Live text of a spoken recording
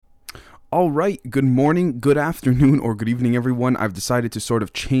All right, good morning, good afternoon, or good evening, everyone. I've decided to sort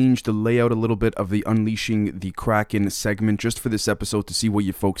of change the layout a little bit of the Unleashing the Kraken segment just for this episode to see what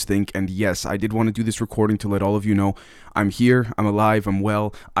you folks think. And yes, I did want to do this recording to let all of you know I'm here, I'm alive, I'm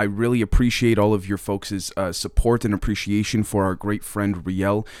well. I really appreciate all of your folks' support and appreciation for our great friend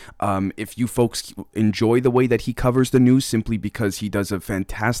Riel. If you folks enjoy the way that he covers the news, simply because he does a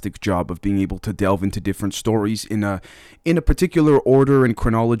fantastic job of being able to delve into different stories in a particular order and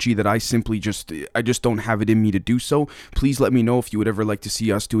chronology that I just don't have it in me to do so. Please let me know if you would ever like to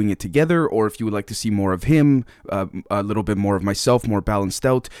see us doing it together, or if you would like to see more of him, a little bit more of myself, more balanced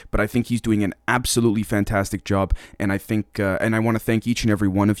out. But I think he's doing an absolutely fantastic job, and I want to thank each and every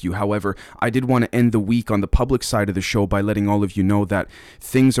one of you. However, I did want to end the week on the public side of the show by letting all of you know that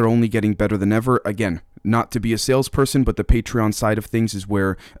things are only getting better than ever. Again, not to be a salesperson, but the Patreon side of things is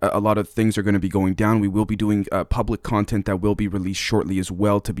where a lot of things are going to be going down. We will be doing public content that will be released shortly as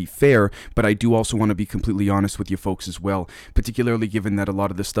well, to be fair, but I do also want to be completely honest with you folks as well, particularly given that a lot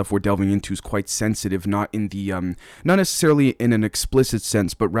of the stuff we're delving into is quite sensitive, not in the not necessarily in an explicit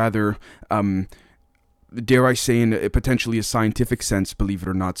sense, but rather dare I say, in potentially a scientific sense, believe it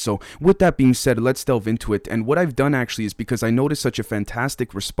or not. So with that being said, let's delve into it. And what I've done actually is, because I noticed such a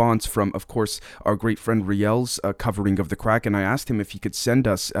fantastic response from, of course, our great friend Riel's covering of the Kraken, I asked him if he could send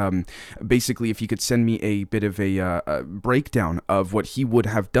us, if he could send me a bit of a breakdown of what he would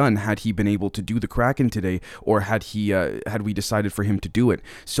have done had he been able to do the Kraken today, or had we decided for him to do it.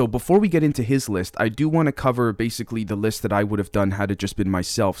 So before we get into his list, I do want to cover basically the list that I would have done had it just been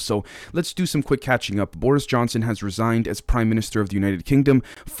myself. So let's do some quick catching up. Boris Johnson has resigned as Prime Minister of the United Kingdom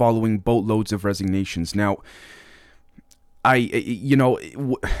following boatloads of resignations. Now,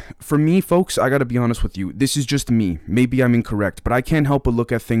 for me, folks, I gotta be honest with you. This is just me. Maybe I'm incorrect, but I can't help but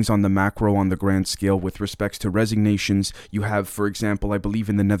look at things on the macro, on the grand scale, with respects to resignations. You have, for example, I believe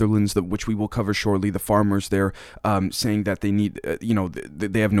in the Netherlands, which we will cover shortly, the farmers there saying that they need,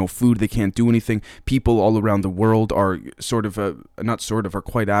 they have no food, they can't do anything. People all around the world are are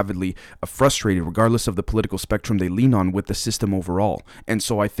quite avidly frustrated, regardless of the political spectrum they lean on, with the system overall. And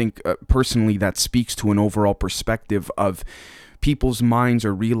so I think, personally, that speaks to an overall perspective of people's minds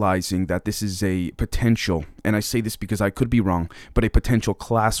are realizing that this is a potential, and I say this because I could be wrong, but a potential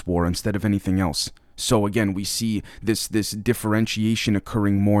class war instead of anything else. So again, we see this differentiation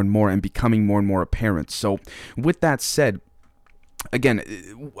occurring more and more and becoming more and more apparent. So with that said, again,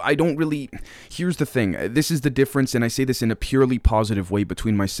 here's the thing. This is the difference, and I say this in a purely positive way,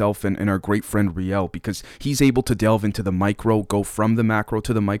 between myself and our great friend Riel, because he's able to delve into the micro, go from the macro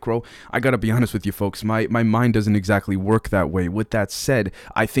to the micro. I gotta be honest with you folks, my mind doesn't exactly work that way. With that said,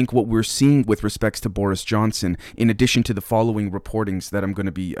 I think what we're seeing with respects to Boris Johnson, in addition to the following reportings that I'm going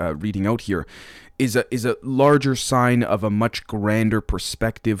to be reading out here, is a larger sign of a much grander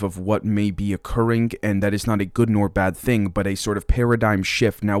perspective of what may be occurring, and that is not a good nor bad thing, but a sort of paradigm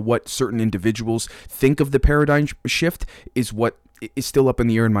shift. Now, what certain individuals think of the paradigm shift is what is still up in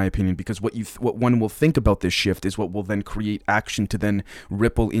the air, in my opinion, because what one will think about this shift is what will then create action to then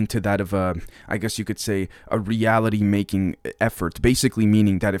ripple into that of I guess you could say, a reality-making effort. Basically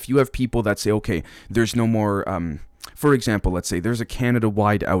meaning that if you have people that say, okay, there's no more for example, let's say there's a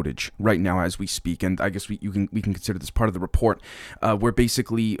Canada-wide outage right now as we speak, and I guess we can consider this part of the report, where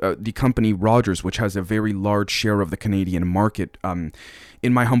basically the company Rogers, which has a very large share of the Canadian market,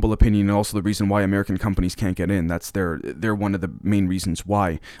 in my humble opinion, and also the reason why American companies can't get in, they're one of the main reasons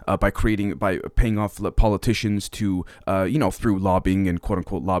why, by paying off politicians to, through lobbying and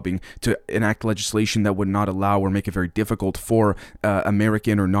quote-unquote lobbying, to enact legislation that would not allow or make it very difficult for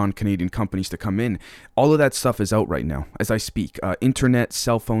American or non-Canadian companies to come in. All of that stuff is out right now as I speak. Internet,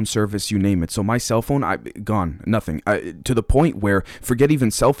 cell phone service, you name it. So my cell phone, gone, nothing. To the point where, forget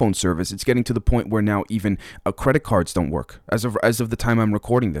even cell phone service, it's getting to the point where now even credit cards don't work as of the time I'm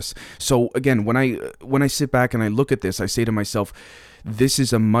recording this. So again, when I sit back and I look at this, I say to myself, this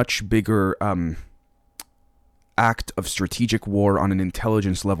is a much bigger act of strategic war on an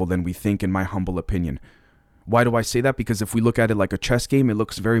intelligence level than we think, in my humble opinion. Why do I say that? Because if we look at it like a chess game, it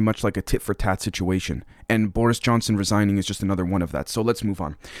looks very much like a tit-for-tat situation. And Boris Johnson resigning is just another one of that. So let's move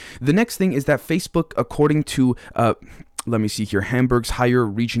on. The next thing is that Facebook, according to let me see here, Hamburg's higher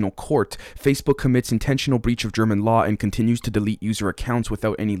regional court, Facebook commits intentional breach of German law and continues to delete user accounts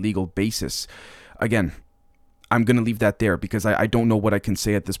without any legal basis. Again, I'm going to leave that there because I don't know what I can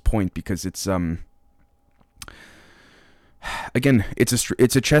say at this point, because it's again,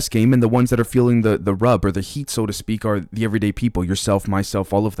 it's a chess game, and the ones that are feeling the rub or the heat, so to speak, are the everyday people, yourself,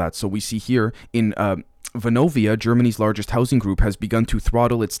 myself, all of that. So we see here in Vonovia, Germany's largest housing group, has begun to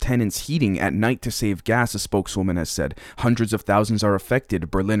throttle its tenants' heating at night to save gas, a spokeswoman has said. Hundreds of thousands are affected,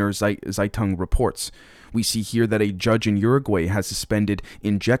 Berliner Zeitung reports. We see here that a judge in Uruguay has suspended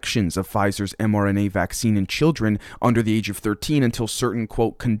injections of Pfizer's mRNA vaccine in children under the age of 13 until certain,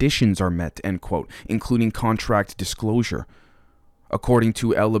 quote, conditions are met, end quote, including contract disclosure, according to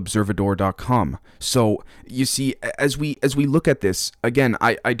elobservador.com. So you see, as we look at this, again,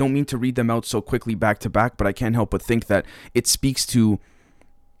 I don't mean to read them out so quickly back to back, but I can't help but think that it speaks to,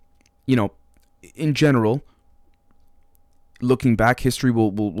 in general, looking back, history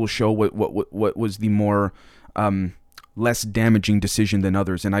will show what was the more less damaging decision than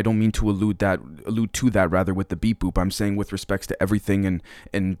others. And I don't mean to allude to that rather with the beep boop. I'm saying with respects to everything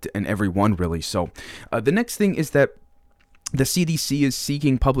and everyone, really. So the next thing is that the CDC is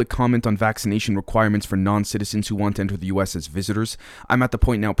seeking public comment on vaccination requirements for non-citizens who want to enter the U.S. as visitors. I'm at the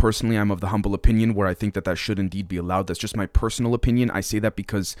point now, personally, I'm of the humble opinion where I think that should indeed be allowed. That's just my personal opinion. I say that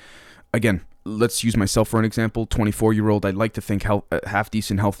because, again, let's use myself for an example. 24-year-old, I'd like to think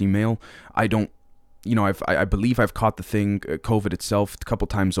half-decent, healthy male. I don't, I believe I've caught the thing, COVID itself, a couple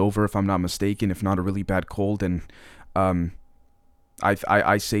times over, if I'm not mistaken, if not a really bad cold. And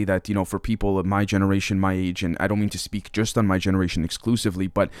I say that, for people of my generation, my age, and I don't mean to speak just on my generation exclusively,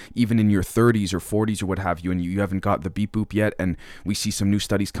 but even in your 30s or 40s or what have you, and you haven't got the beep boop yet, and we see some new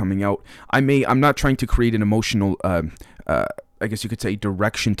studies coming out, I'm not trying to create an emotional, I guess you could say,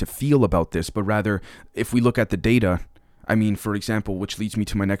 direction to feel about this, but rather, if we look at the data, I mean, for example, which leads me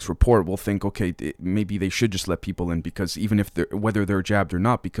to my next report, we'll think, okay, maybe they should just let people in, because even if whether they're jabbed or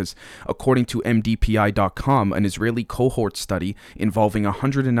not, because according to MDPI.com, an Israeli cohort study involving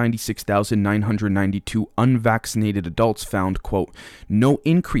 196,992 unvaccinated adults found, quote, no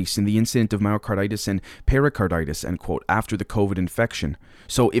increase in the incidence of myocarditis and pericarditis, end quote, after the COVID infection.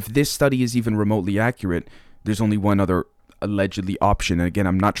 So if this study is even remotely accurate, there's only one other allegedly option. And again,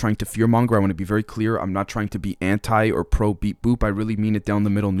 I'm not trying to fearmonger. I want to be very clear. I'm not trying to be anti or pro beep boop. I really mean it down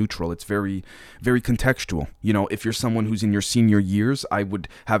the middle, neutral. It's very, very contextual. If you're someone who's in your senior years, I would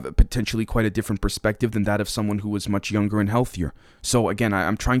have potentially quite a different perspective than that of someone who was much younger and healthier. So again,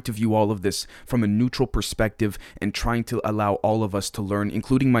 I'm trying to view all of this from a neutral perspective and trying to allow all of us to learn,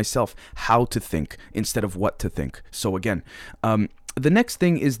 including myself, how to think instead of what to think. So again, the next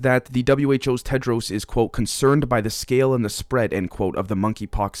thing is that the WHO's Tedros is, quote, concerned by the scale and the spread, end quote, of the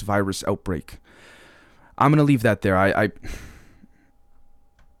monkeypox virus outbreak. I'm going to leave that there.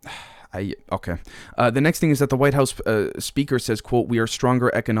 Okay. The next thing is that the White House speaker says, quote, we are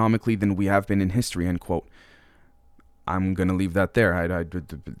stronger economically than we have been in history, end quote. I'm going to leave that there.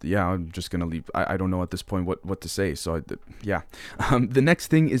 I'm just going to leave. I don't know at this point what to say. So, yeah. The next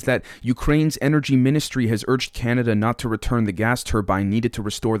thing is that Ukraine's energy ministry has urged Canada not to return the gas turbine needed to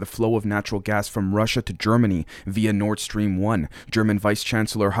restore the flow of natural gas from Russia to Germany via Nord Stream 1. German Vice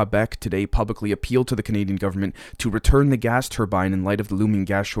Chancellor Habeck today publicly appealed to the Canadian government to return the gas turbine in light of the looming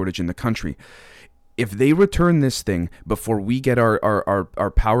gas shortage in the country. If they return this thing before we get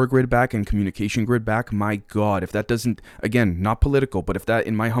our power grid back and communication grid back, my God, if that doesn't, again, not political, but if that,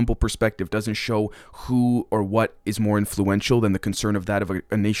 in my humble perspective, doesn't show who or what is more influential than the concern of that of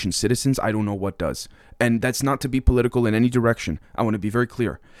a nation's citizens, I don't know what does. And that's not to be political in any direction. I want to be very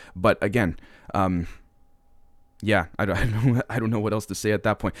clear. But again, yeah, I don't know what else to say at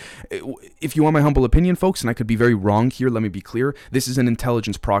that point. If you want my humble opinion, folks, and I could be very wrong here, let me be clear. This is an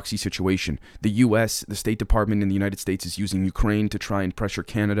intelligence proxy situation. The U.S., the State Department in the United States is using Ukraine to try and pressure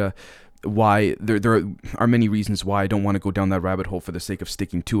Canada. Why? There are many reasons why. I don't want to go down that rabbit hole for the sake of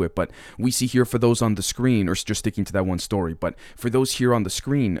sticking to it. But we see here, for those on the screen, or just sticking to that one story, but for those here on the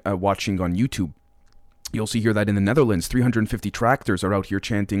screen watching on YouTube, you'll see here that in the Netherlands, 350 tractors are out here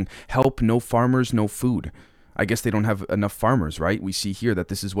chanting, help, no farmers, no food. I guess they don't have enough farmers, right? We see here that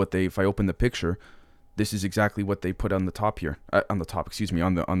this is what if I open the picture, this is exactly what they put on the top here, on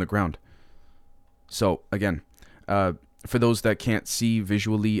the ground. So again, for those that can't see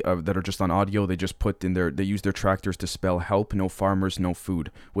visually, that are just on audio, they just put in they use their tractors to spell help, no farmers, no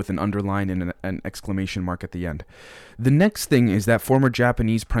food, with an underline and an exclamation mark at the end. The next thing is that former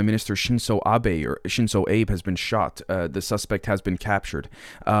Japanese Prime Minister Shinzo Abe has been shot. The suspect has been captured.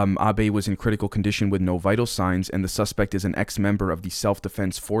 Abe was in critical condition with no vital signs, and the suspect is an ex-member of the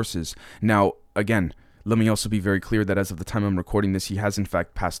Self-Defense Forces. Now, again, let me also be very clear that as of the time I'm recording this, he has in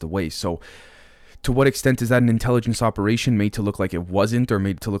fact passed away. So, to what extent is that an intelligence operation made to look like it wasn't, or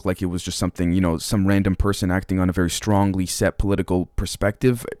made to look like it was just something, some random person acting on a very strongly set political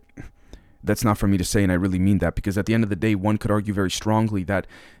perspective? That's not for me to say, and I really mean that, because at the end of the day, one could argue very strongly that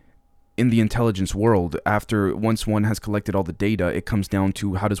in the intelligence world, after once one has collected all the data, it comes down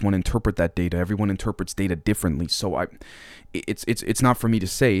to how does one interpret that data. Everyone interprets data differently, so it's not for me to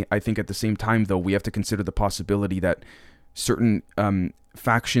say. I think at the same time, though, we have to consider the possibility that certain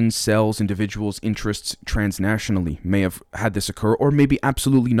factions, cells, individuals, interests transnationally may have had this occur, or maybe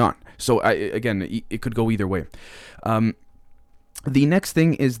absolutely not. So again, it could go either way. The next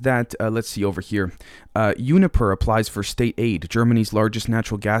thing is that, let's see over here, Uniper applies for state aid. Germany's largest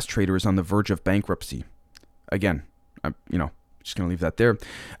natural gas trader is on the verge of bankruptcy. Again, just going to leave that there.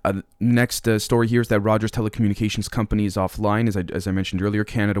 Next story here is that Rogers Telecommunications Company is offline, as I mentioned earlier.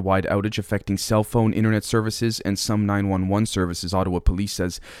 Canada-wide outage affecting cell phone, internet services, and some 911 services, Ottawa Police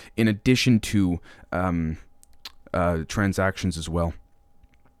says, in addition to transactions as well.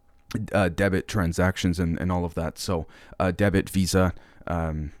 Debit transactions and all of that. So debit, Visa.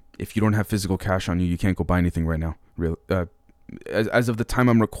 If you don't have physical cash on you, you can't go buy anything right now. As of the time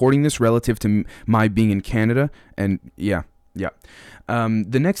I'm recording this, relative to my being in Canada, and yeah.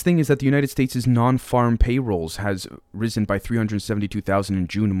 The next thing is that the United States' non-farm payrolls has risen by 372,000 in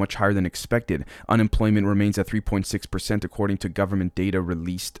June, much higher than expected. Unemployment remains at 3.6% according to government data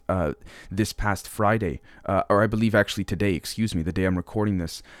released this past Friday, or I believe actually today, the day I'm recording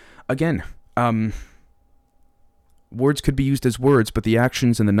this. Again, words could be used as words, but the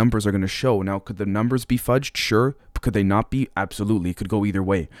actions and the numbers are going to show. Now, could the numbers be fudged? Sure. Could they not be? Absolutely. It could go either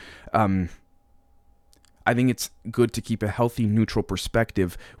way. I think it's good to keep a healthy, neutral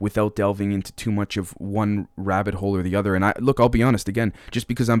perspective without delving into too much of one rabbit hole or the other. And I'll be honest, again, just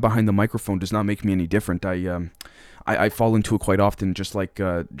because I'm behind the microphone does not make me any different. I fall into it quite often, just like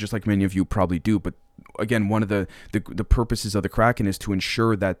many of you probably do. But again, one of the purposes of the Kraken is to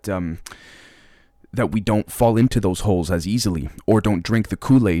ensure that that we don't fall into those holes as easily, or don't drink the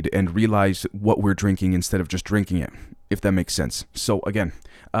Kool-Aid and realize what we're drinking instead of just drinking it, if that makes sense. So again,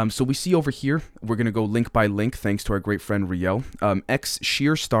 so we see over here, we're going to go link by link, thanks to our great friend Riel.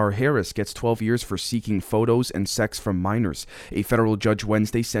 Ex-Sheer star Harris gets 12 years for seeking photos and sex from minors. A federal judge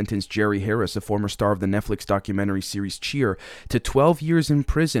Wednesday sentenced Jerry Harris, a former star of the Netflix documentary series Cheer, to 12 years in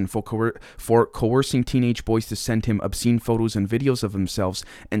prison for coercing teenage boys to send him obscene photos and videos of themselves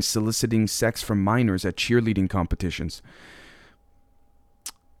and soliciting sex from minors at cheerleading competitions.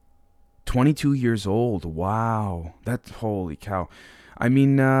 22 years old. Wow. That's holy cow. I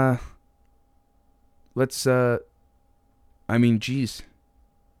mean, geez.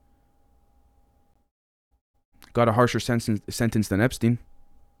 Got a harsher sentence than Epstein.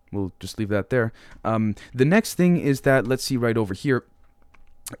 We'll just leave that there. The next thing is that, let's see right over here.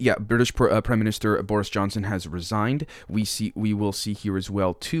 Yeah, British Prime Minister Boris Johnson has resigned. We will see here as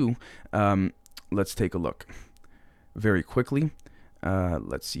well, too. Let's take a look very quickly.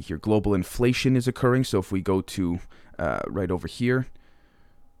 Let's see here. Global inflation is occurring. So if we go to right over here,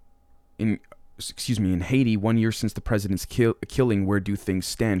 in Haiti, 1 year since the president's killing, where do things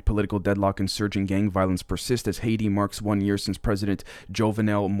stand? Political deadlock and surging gang violence persist as Haiti marks 1 year since President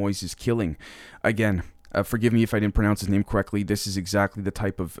Jovenel Moise's killing. Again, forgive me if I didn't pronounce his name correctly. This is exactly the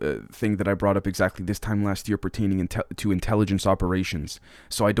type of thing that I brought up exactly this time last year pertaining to intelligence operations.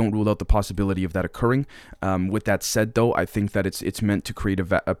 So I don't rule out the possibility of that occurring. With that said, though, I think that it's meant to create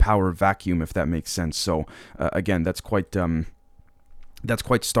a power vacuum, if that makes sense. So again, that's quite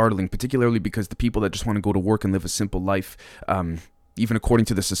startling, particularly because the people that just want to go to work and live a simple life, even according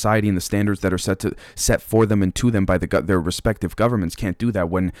to the society and the standards that are set for them and to them by their respective governments, can't do that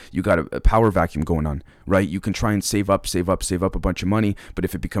when you got a power vacuum going on, right? You can try and save up a bunch of money, but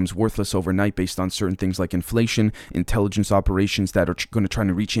if it becomes worthless overnight based on certain things like inflation, intelligence operations that are going to try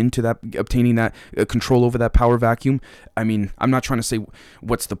to reach into that, obtaining that control over that power vacuum, I mean, I'm not trying to say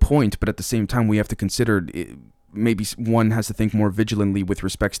what's the point, but at the same time, we have to consider maybe one has to think more vigilantly with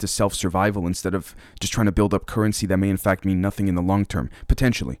respects to self-survival instead of just trying to build up currency that may in fact mean nothing in the long term,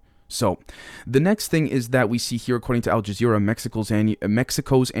 potentially. So the next thing is that we see here, according to Al Jazeera,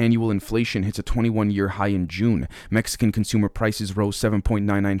 Mexico's annual inflation hits a 21-year high in June. Mexican consumer prices rose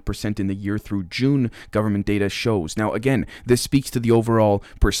 7.99% in the year through June, government data shows. Now, again, this speaks to the overall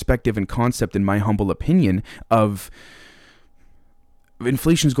perspective and concept, in my humble opinion, of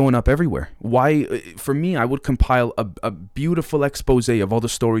inflation's going up everywhere. Why? For me, I would compile a beautiful expose of all the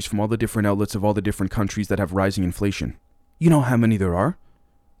stories from all the different outlets of all the different countries that have rising inflation. You know how many there are?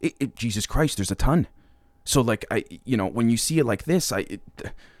 Jesus Christ, there's a ton. So, like, when you see it like this,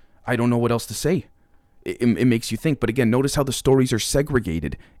 I don't know what else to say. It makes you think. But again, notice how the stories are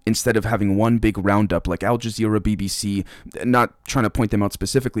segregated instead of having one big roundup like Al Jazeera, BBC. Not trying to point them out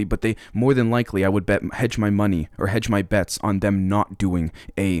specifically, but they more than likely, I would hedge my bets on them not doing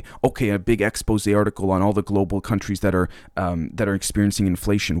a big expose article on all the global countries that are experiencing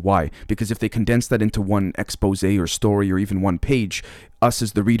inflation. Why? Because if they condense that into one expose or story or even one page, us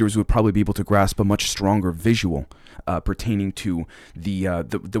as the readers would probably be able to grasp a much stronger visual pertaining to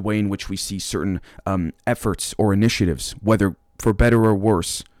the way in which we see certain efforts or initiatives, whether for better or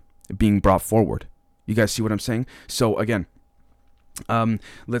worse, being brought forward. You guys see what I'm saying? So again,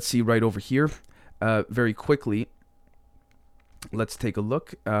 let's see right over here. Very quickly, let's take a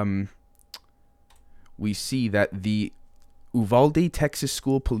look. We see that the Uvalde, Texas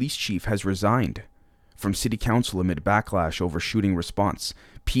school police chief has resigned from city council amid backlash over shooting response.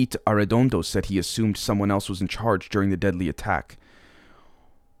 Pete Arredondo said he assumed someone else was in charge during the deadly attack.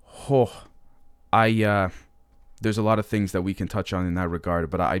 There's a lot of things that we can touch on in that regard,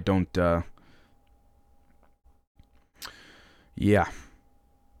 but I don't, I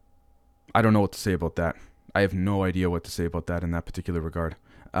don't know what to say about that. I have no idea what to say about that in that particular regard.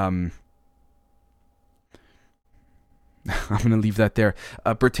 I'm going to leave that there.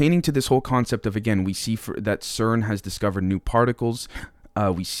 Pertaining to this whole concept of, again, we see that CERN has discovered new particles.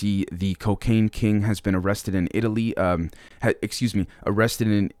 We see the cocaine king has been arrested in Italy.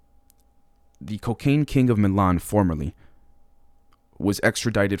 The cocaine king of Milan, formerly, was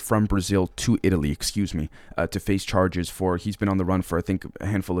extradited from Brazil to Italy, to face charges for, he's been on the run for, I think, a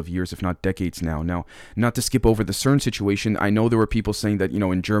handful of years, if not decades now. Now, not to skip over the CERN situation, I know there were people saying that,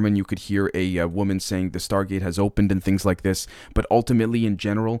 in German you could hear a woman saying the Stargate has opened and things like this, but ultimately, in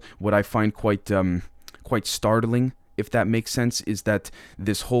general, what I find quite startling, if that makes sense, is that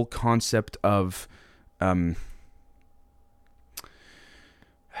this whole concept of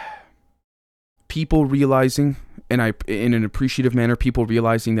people realizing, and in an appreciative manner, people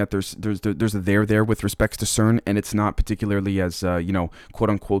realizing that there's a there with respects to CERN, and it's not particularly as quote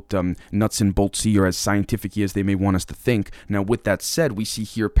unquote nuts and boltsy or as scientific-y as they may want us to think. Now, with that said, we see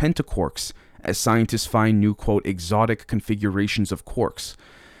here pentaquarks as scientists find new quote exotic configurations of quarks.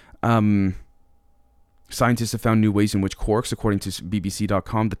 Scientists have found new ways in which quarks, according to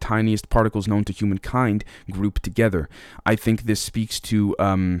BBC.com, the tiniest particles known to humankind, group together. I think this speaks to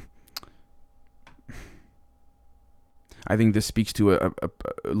a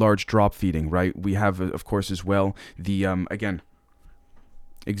large drop feeding, right? We have, of course, as well, the, again,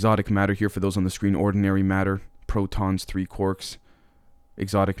 exotic matter here for those on the screen, ordinary matter, protons, 3 quarks.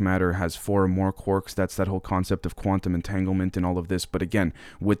 Exotic matter has 4 or more quarks. That's that whole concept of quantum entanglement and all of this. But again,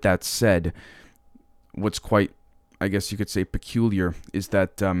 with that said, what's quite, I guess you could say, peculiar is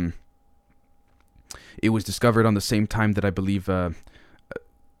that it was discovered on the same time that I believe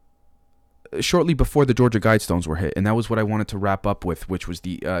shortly before the Georgia Guidestones were hit, and that was what I wanted to wrap up with, which was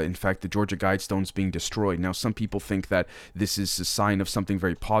in fact, the Georgia Guidestones being destroyed. Now, some people think that this is a sign of something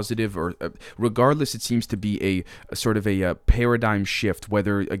very positive, or regardless, it seems to be a sort of a paradigm shift.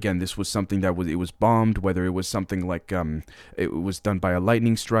 Whether, again, this was something that it was bombed, whether it was something like it was done by a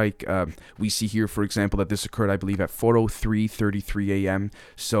lightning strike. We see here, for example, that this occurred, I believe, at 4:33 a.m.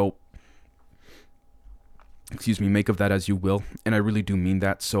 So, make of that as you will, and I really do mean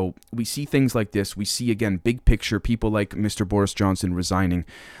that. So we see things like this. We see, again, big picture, people like Mr. Boris Johnson resigning.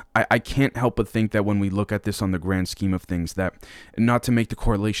 I can't help but think that when we look at this on the grand scheme of things, that not to make the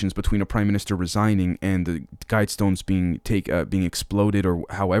correlations between a prime minister resigning and the Guidestones being exploded or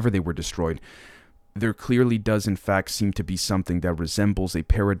however they were destroyed, there clearly does in fact seem to be something that resembles a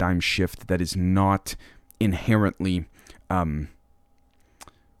paradigm shift that is not inherently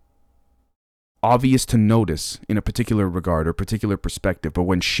obvious to notice in a particular regard or particular perspective, but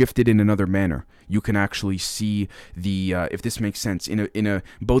when shifted in another manner, you can actually see the, if this makes sense,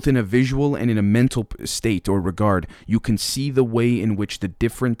 both in a visual and in a mental state or regard, you can see the way in which the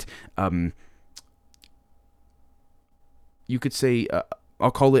different, you could say, I'll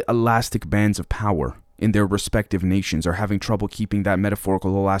call it elastic bands of power in their respective nations are having trouble keeping that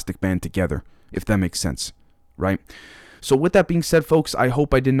metaphorical elastic band together, if that makes sense, right? So with that being said, folks, I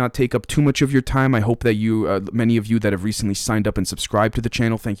hope I did not take up too much of your time. I hope that you, many of you that have recently signed up and subscribed to the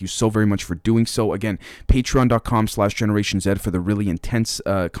channel, thank you so very much for doing so. Again, patreon.com/GenerationZ for the really intense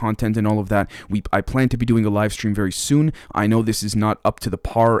content and all of that. I plan to be doing a live stream very soon. I know this is not up to the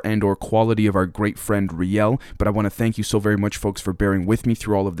par and or quality of our great friend Riel, but I want to thank you so very much, folks, for bearing with me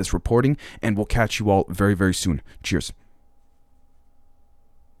through all of this reporting, and we'll catch you all very, very soon. Cheers.